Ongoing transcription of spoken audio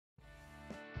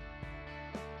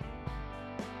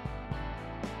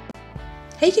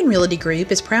Hagen Realty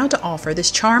Group is proud to offer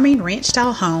this charming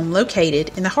ranch-style home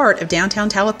located in the heart of downtown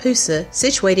Tallapoosa,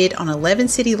 situated on 11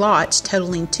 city lots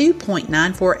totaling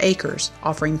 2.94 acres,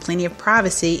 offering plenty of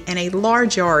privacy and a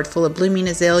large yard full of blooming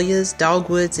azaleas,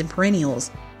 dogwoods, and perennials.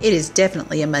 It is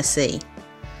definitely a must-see.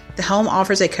 The home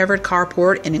offers a covered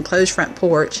carport and enclosed front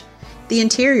porch. The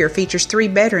interior features 3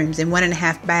 bedrooms and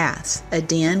 1.5 baths, a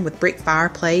den with brick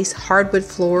fireplace, hardwood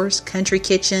floors, country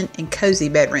kitchen, and cozy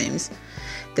bedrooms.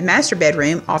 The master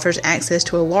bedroom offers access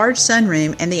to a large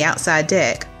sunroom and the outside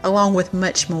deck, along with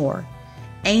much more.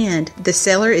 And the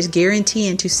seller is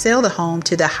guaranteeing to sell the home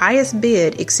to the highest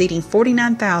bid exceeding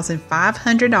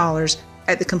 $49,500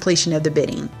 at the completion of the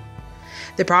bidding.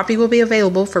 The property will be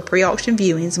available for pre-auction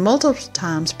viewings multiple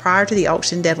times prior to the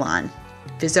auction deadline.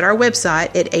 Visit our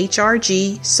website at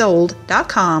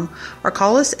hrgsold.com or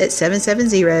call us at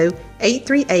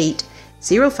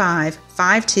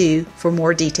 770-838-0552 for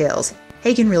more details.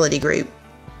 Hagen Realty Group.